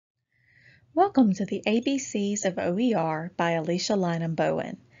Welcome to the ABCs of OER by Alicia Lynham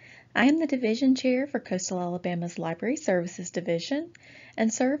Bowen. I am the Division Chair for Coastal Alabama's Library Services Division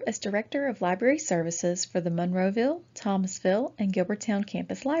and serve as Director of Library Services for the Monroeville, Thomasville, and Gilbertown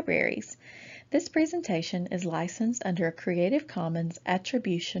campus libraries. This presentation is licensed under a Creative Commons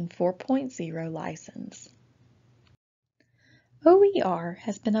Attribution 4.0 license. OER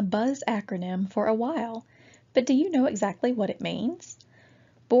has been a buzz acronym for a while, but do you know exactly what it means?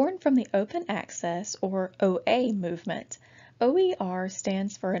 Born from the Open Access, or OA movement, OER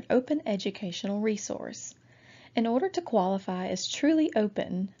stands for an open educational resource. In order to qualify as truly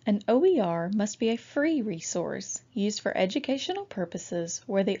open, an OER must be a free resource used for educational purposes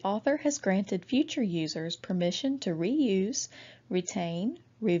where the author has granted future users permission to reuse, retain,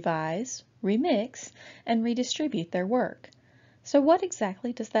 revise, remix, and redistribute their work. So what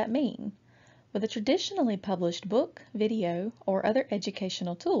exactly does that mean? With a traditionally published book, video, or other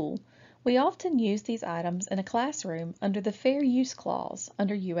educational tool, we often use these items in a classroom under the Fair Use Clause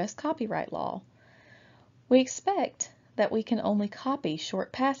under U.S. copyright law. We expect that we can only copy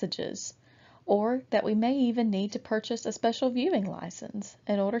short passages, or that we may even need to purchase a special viewing license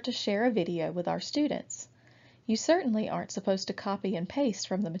in order to share a video with our students. You certainly aren't supposed to copy and paste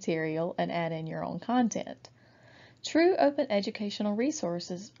from the material and add in your own content. True open educational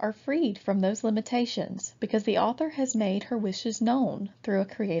resources are freed from those limitations because the author has made her wishes known through a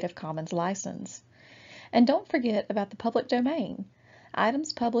Creative Commons license. And don't forget about the public domain.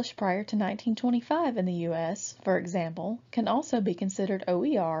 Items published prior to 1925 in the U.S., for example, can also be considered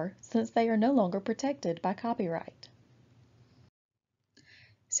OER since they are no longer protected by copyright.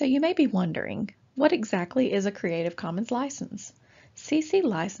 So you may be wondering, what exactly is a Creative Commons license? CC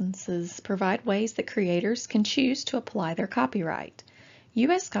licenses provide ways that creators can choose to apply their copyright.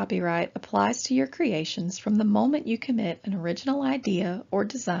 U.S. copyright applies to your creations from the moment you commit an original idea or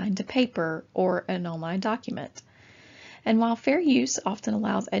design to paper or an online document. And while fair use often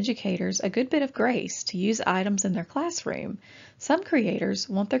allows educators a good bit of grace to use items in their classroom, some creators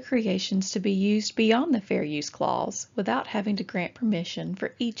want their creations to be used beyond the fair use clause without having to grant permission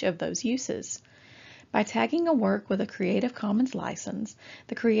for each of those uses. By tagging a work with a Creative Commons license,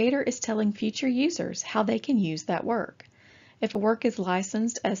 the creator is telling future users how they can use that work. If a work is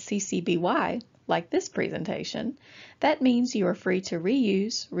licensed as CC BY, like this presentation, that means you are free to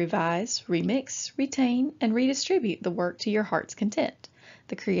reuse, revise, remix, retain, and redistribute the work to your heart's content.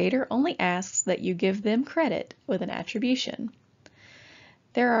 The creator only asks that you give them credit with an attribution.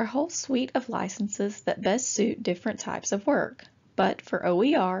 There are a whole suite of licenses that best suit different types of work. But for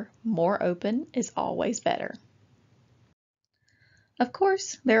OER, more open is always better. Of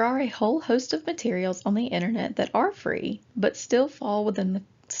course, there are a whole host of materials on the internet that are free, but still fall within the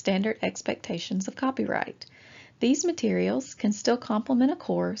standard expectations of copyright. These materials can still complement a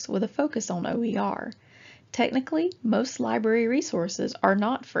course with a focus on OER. Technically, most library resources are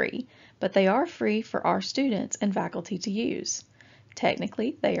not free, but they are free for our students and faculty to use.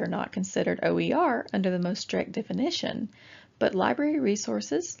 Technically, they are not considered OER under the most strict definition, but library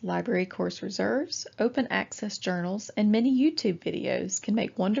resources, library course reserves, open access journals, and many YouTube videos can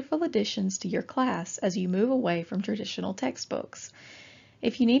make wonderful additions to your class as you move away from traditional textbooks.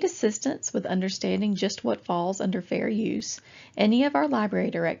 If you need assistance with understanding just what falls under fair use, any of our library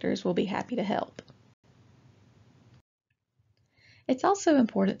directors will be happy to help. It's also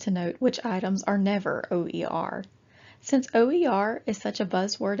important to note which items are never OER. Since OER is such a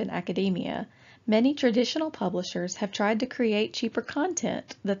buzzword in academia, many traditional publishers have tried to create cheaper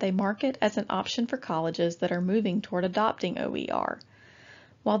content that they market as an option for colleges that are moving toward adopting OER.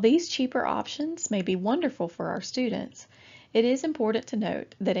 While these cheaper options may be wonderful for our students, it is important to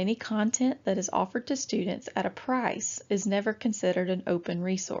note that any content that is offered to students at a price is never considered an open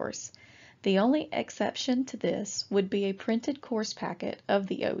resource. The only exception to this would be a printed course packet of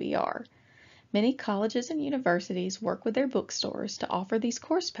the OER. Many colleges and universities work with their bookstores to offer these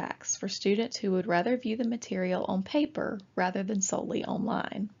course packs for students who would rather view the material on paper rather than solely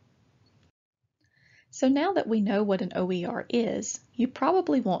online. So now that we know what an OER is, you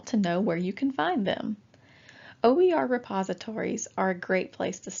probably want to know where you can find them. OER repositories are a great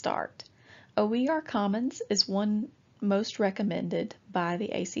place to start. OER Commons is one most recommended by the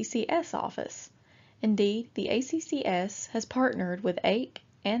ACCS office. Indeed, the ACCS has partnered with AIC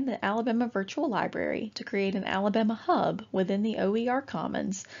and the Alabama Virtual Library to create an Alabama hub within the OER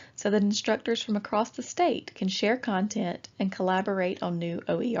Commons so that instructors from across the state can share content and collaborate on new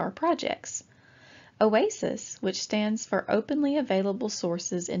OER projects. OASIS, which stands for Openly Available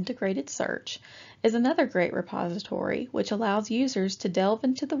Sources Integrated Search, is another great repository which allows users to delve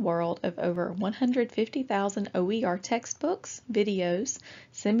into the world of over 150,000 OER textbooks, videos,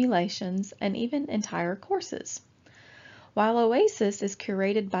 simulations, and even entire courses. While OASIS is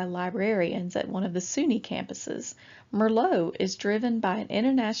curated by librarians at one of the SUNY campuses, Merlot is driven by an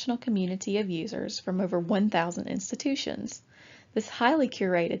international community of users from over 1,000 institutions. This highly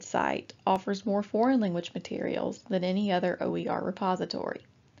curated site offers more foreign language materials than any other OER repository.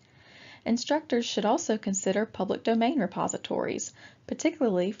 Instructors should also consider public domain repositories,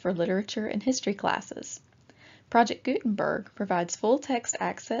 particularly for literature and history classes. Project Gutenberg provides full-text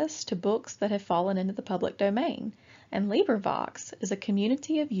access to books that have fallen into the public domain, and LibriVox is a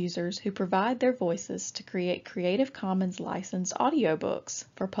community of users who provide their voices to create Creative Commons licensed audiobooks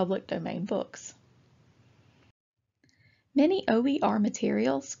for public domain books. Many OER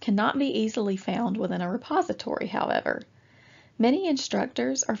materials cannot be easily found within a repository, however. Many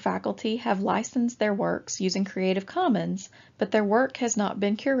instructors or faculty have licensed their works using Creative Commons, but their work has not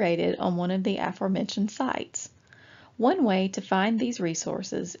been curated on one of the aforementioned sites. One way to find these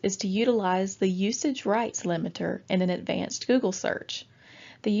resources is to utilize the usage rights limiter in an advanced Google search.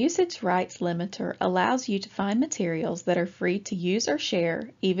 The usage rights limiter allows you to find materials that are free to use or share,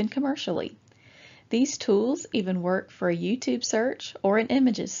 even commercially. These tools even work for a YouTube search or an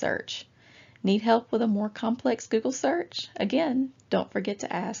images search. Need help with a more complex Google search? Again, don't forget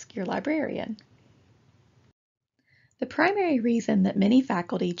to ask your librarian. The primary reason that many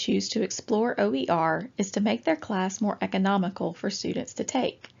faculty choose to explore OER is to make their class more economical for students to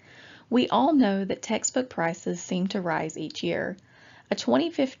take. We all know that textbook prices seem to rise each year. A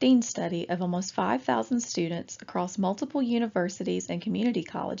 2015 study of almost 5,000 students across multiple universities and community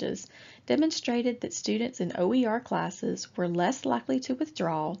colleges demonstrated that students in OER classes were less likely to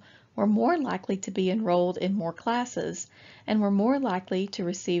withdraw, were more likely to be enrolled in more classes, and were more likely to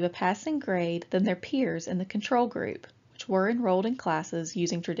receive a passing grade than their peers in the control group, which were enrolled in classes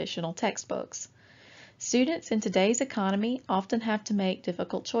using traditional textbooks. Students in today's economy often have to make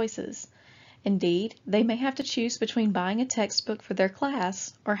difficult choices. Indeed, they may have to choose between buying a textbook for their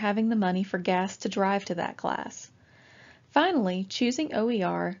class or having the money for gas to drive to that class. Finally, choosing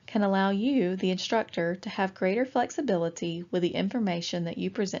OER can allow you, the instructor, to have greater flexibility with the information that you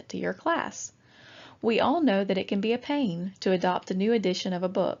present to your class. We all know that it can be a pain to adopt a new edition of a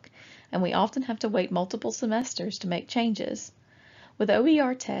book, and we often have to wait multiple semesters to make changes. With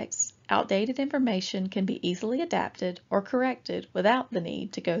OER texts, outdated information can be easily adapted or corrected without the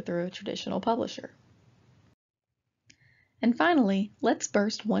need to go through a traditional publisher. And finally, let's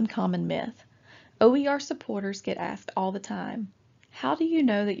burst one common myth. OER supporters get asked all the time, how do you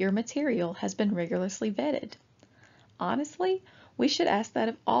know that your material has been rigorously vetted? Honestly, we should ask that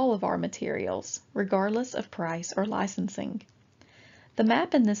of all of our materials, regardless of price or licensing. The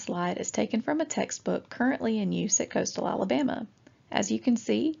map in this slide is taken from a textbook currently in use at Coastal Alabama. As you can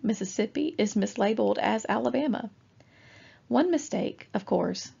see, Mississippi is mislabeled as Alabama. One mistake, of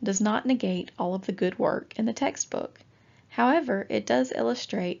course, does not negate all of the good work in the textbook. However, it does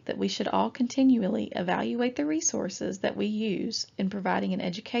illustrate that we should all continually evaluate the resources that we use in providing an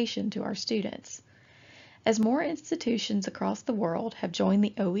education to our students. As more institutions across the world have joined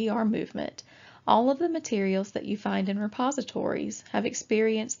the OER movement, all of the materials that you find in repositories have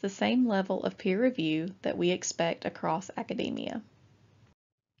experienced the same level of peer review that we expect across academia.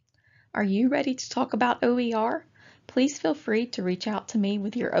 Are you ready to talk about OER? Please feel free to reach out to me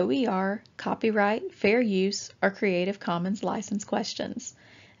with your OER, copyright, fair use, or Creative Commons license questions.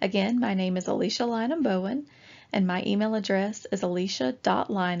 Again, my name is Alicia Lynham Bowen, and my email address is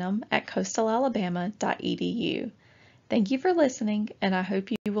alicia.lynham@coastalalabama.edu. Thank you for listening, and I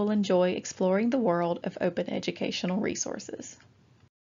hope you will enjoy exploring the world of open educational resources.